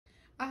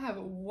I have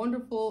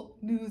wonderful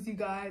news, you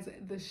guys.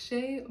 The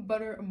shea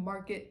butter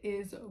market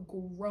is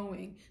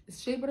growing. The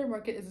shea butter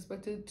market is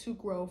expected to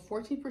grow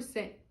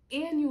 14%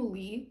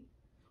 annually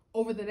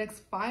over the next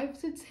 5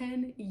 to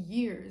 10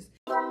 years.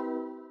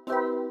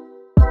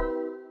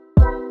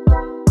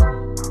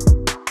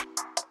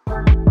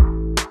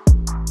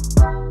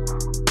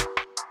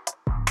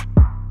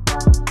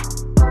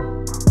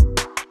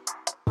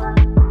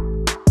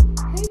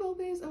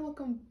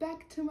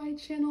 Back to my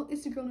channel.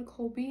 It's your girl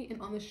Nicole B,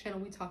 and on this channel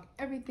we talk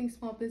everything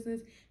small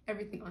business,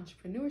 everything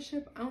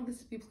entrepreneurship. I want this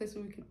to be a place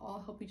where we can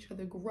all help each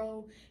other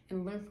grow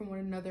and learn from one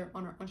another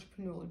on our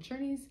entrepreneurial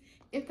journeys.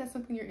 If that's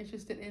something you're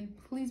interested in,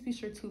 please be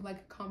sure to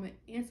like, comment,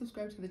 and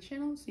subscribe to the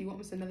channel so you won't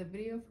miss another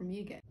video from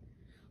me again.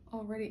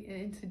 Alrighty,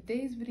 and in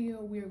today's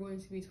video we are going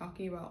to be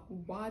talking about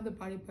why the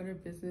body butter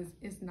business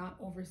is not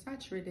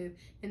oversaturated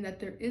and that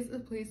there is a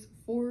place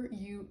for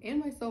you and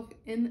myself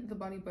in the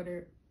body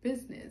butter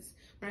business.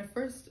 When I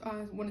first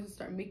wanted to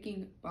start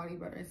making body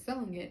butter and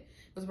selling it,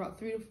 it was about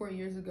 3 to 4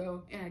 years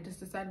ago, and I just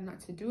decided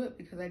not to do it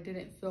because I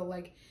didn't feel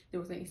like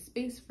there was any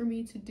space for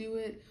me to do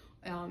it,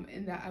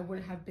 and that I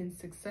wouldn't have been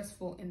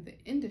successful in the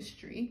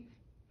industry.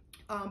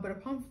 But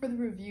upon further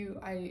review,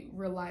 I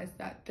realized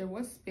that there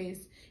was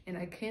space and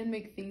I can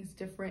make things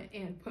different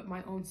and put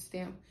my own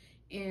stamp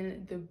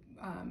in the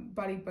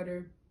body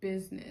butter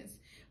business.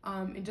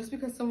 And just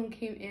because someone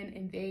came in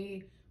and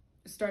they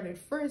started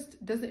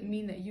first doesn't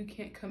mean that you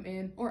can't come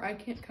in, or I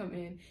can't come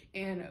in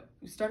and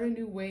start a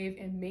new wave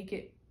and make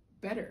it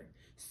better.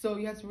 So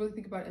you have to really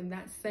think about it in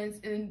that sense.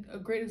 And a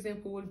great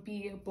example would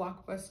be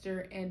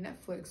Blockbuster and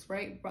Netflix,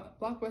 right?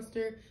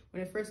 Blockbuster,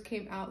 when it first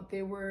came out,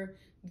 they were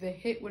the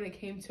hit when it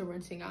came to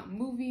renting out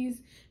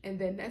movies, and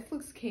then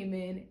Netflix came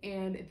in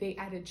and they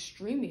added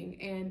streaming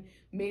and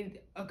made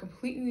a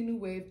completely new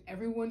wave.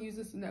 Everyone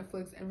uses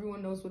Netflix,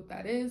 everyone knows what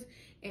that is,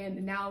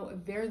 and now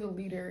they're the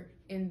leader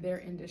in their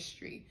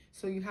industry.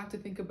 So you have to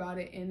think about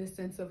it in the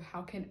sense of,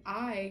 how can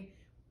I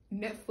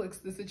Netflix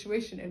the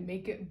situation and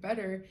make it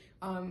better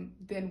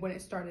than when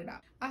it started out.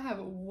 I have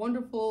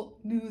wonderful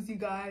news, you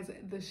guys.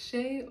 The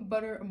shea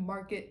butter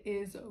market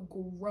is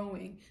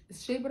growing. The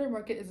shea butter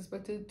market is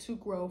expected to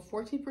grow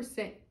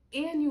 14%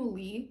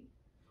 annually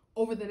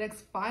over the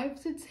next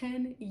 5 to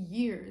 10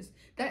 years.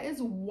 That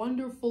is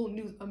wonderful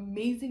news,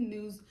 amazing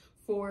news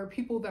for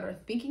people that are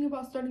thinking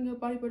about starting a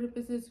body butter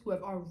business, who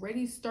have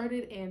already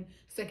started and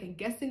second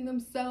guessing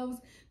themselves.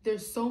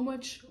 There's so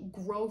much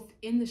growth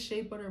in the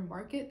shea butter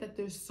market that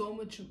there's so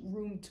much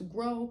room to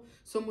grow,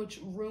 so much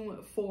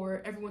room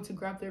for everyone to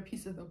grab their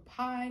piece of the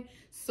pie.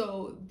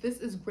 So this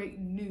is great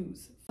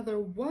news. There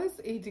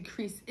was a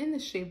decrease in the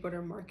shea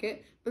butter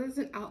market, but it's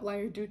an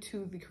outlier due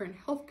to the current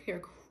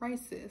healthcare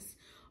crisis.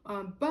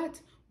 But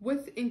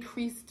with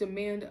increased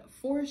demand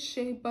for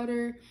shea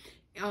butter,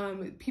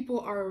 people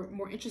are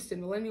more interested,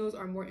 millennials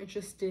are more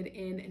interested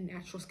in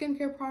natural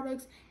skincare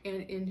products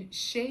and in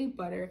shea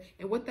butter.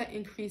 And with that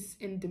increase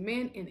in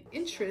demand and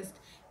interest,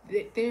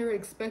 they're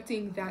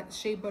expecting that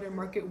shea butter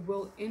market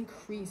will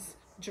increase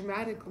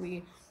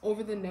dramatically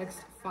over the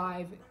next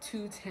 5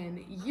 to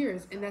 10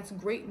 years. And that's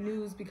great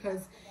news,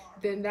 because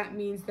then that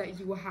means that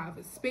you will have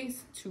a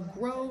space to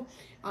grow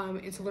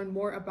and to learn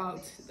more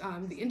about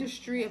the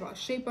industry, about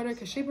shea butter,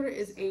 because shea butter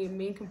is a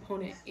main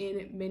component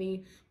in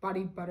many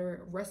body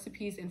butter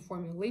recipes and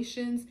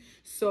formulations.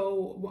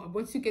 So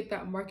once you get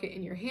that market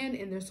in your hand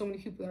and there's so many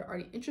people that are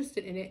already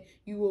interested in it,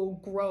 you will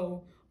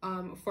grow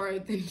farther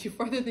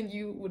than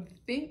you would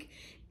think.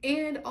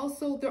 And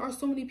also, there are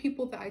so many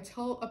people that I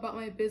tell about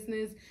my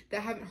business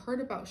that haven't heard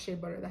about shea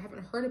butter, that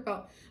haven't heard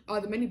about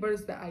the many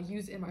butters that I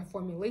use in my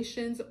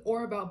formulations,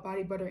 or about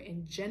body butter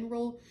in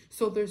general.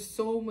 So there's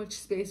so much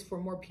space for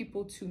more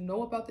people to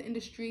know about the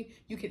industry.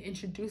 You can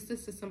introduce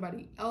this to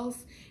somebody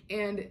else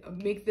and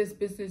make this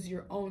business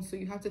your own. So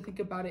you have to think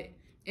about it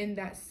in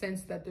that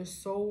sense, that there's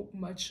so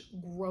much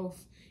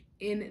growth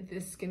in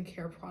this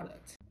skincare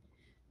product.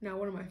 Now,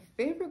 one of my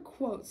favorite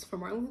quotes from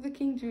Martin Luther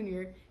King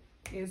Jr.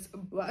 is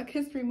Black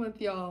History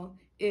Month, y'all,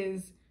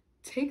 is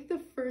take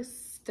the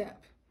first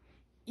step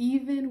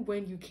even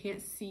when you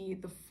can't see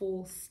the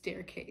full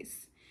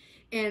staircase.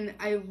 And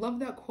I love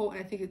that quote,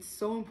 and I think it's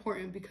so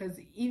important, because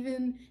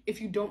even if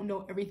you don't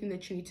know everything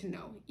that you need to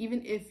know,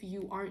 even if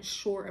you aren't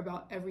sure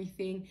about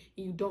everything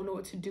and you don't know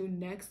what to do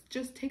next,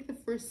 just take the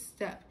first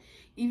step.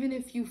 Even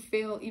if you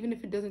fail, even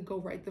if it doesn't go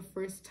right the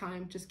first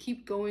time, just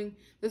keep going.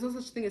 There's no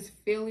such thing as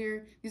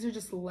failure. These are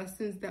just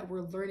lessons that we're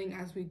learning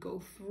as we go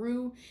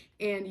through,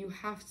 and you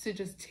have to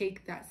just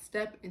take that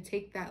step and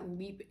take that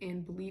leap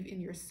and believe in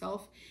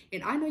yourself.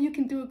 And I know you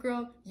can do it,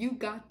 girl. You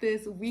got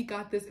this, we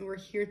got this, and we're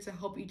here to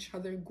help each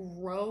other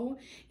grow.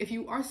 If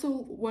you are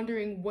still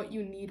wondering what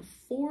you need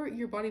for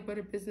your body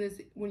butter business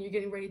when you're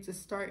getting ready to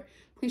start,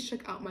 please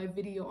check out my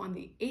video on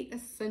the 8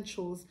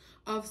 essentials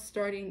of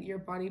starting your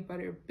body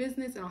butter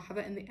business, and I'll have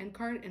that in the end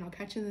card, and I'll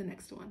catch you in the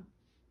next one.